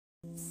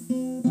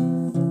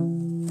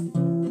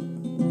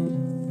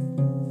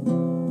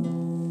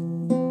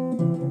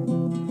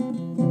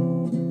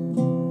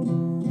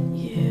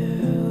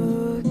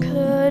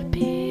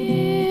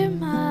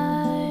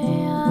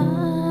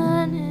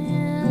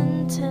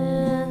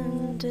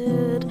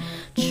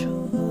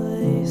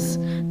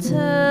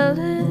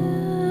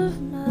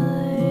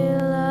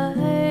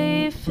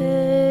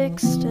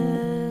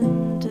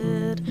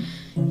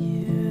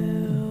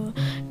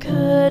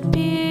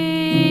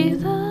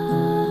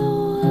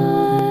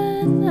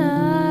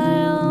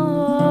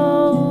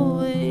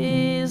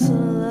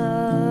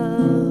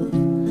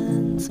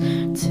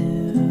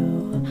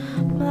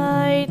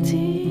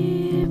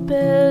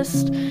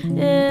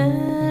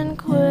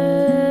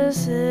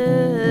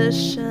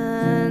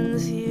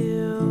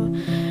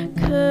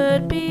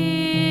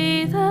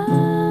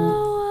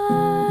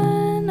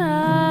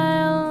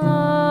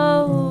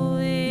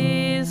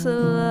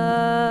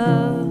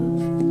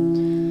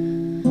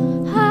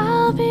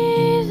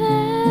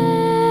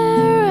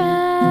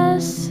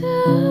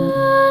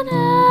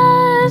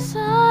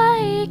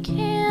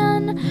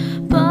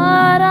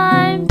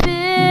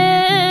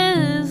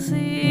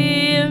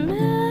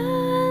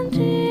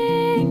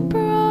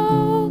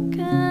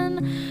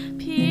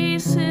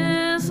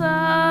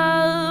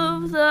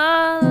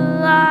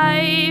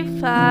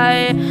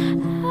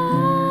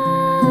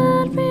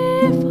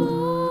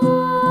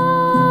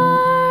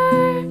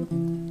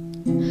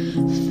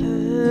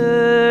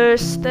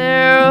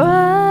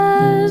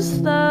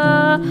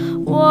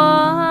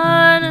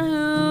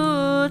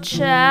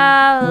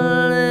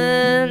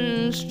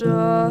challenged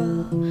all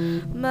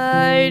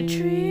my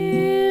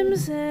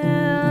dreams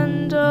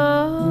and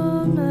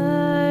all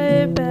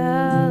my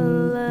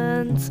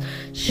balance.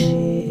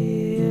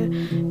 She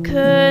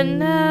could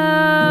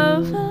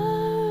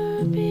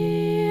never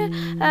be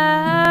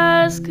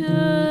as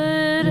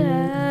good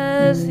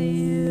as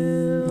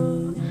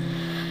you.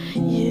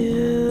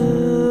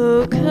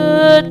 You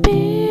could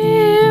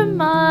be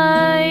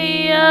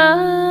my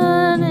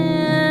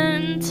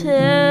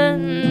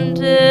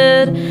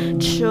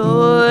unintended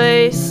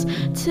choice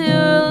to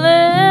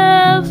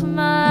live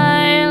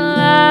my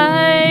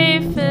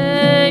life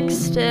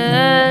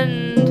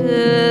extended.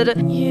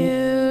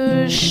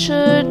 You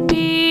should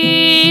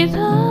be the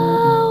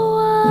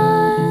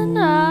one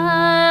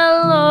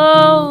I'll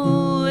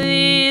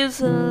always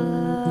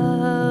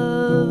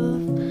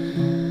love.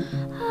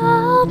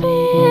 I'll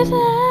be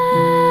there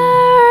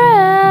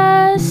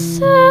as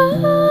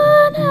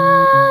soon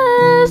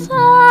as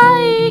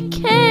I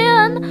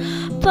can,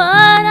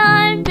 but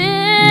I'm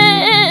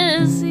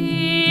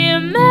busy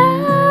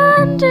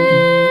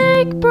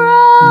mending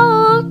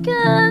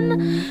broken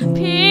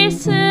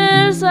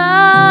pieces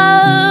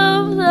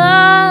of the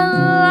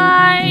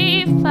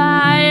life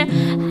I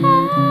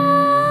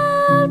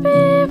had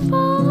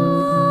before.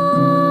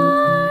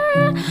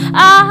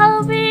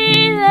 I'll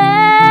be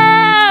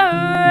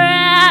there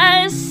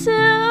as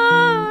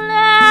soon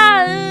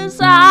as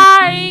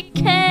I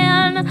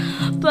can,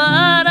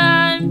 but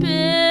I'm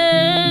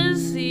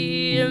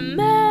busy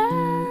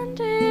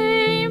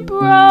mending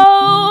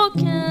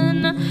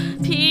broken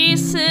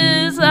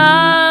pieces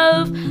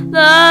of the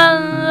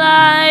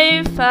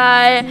life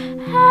I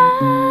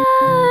had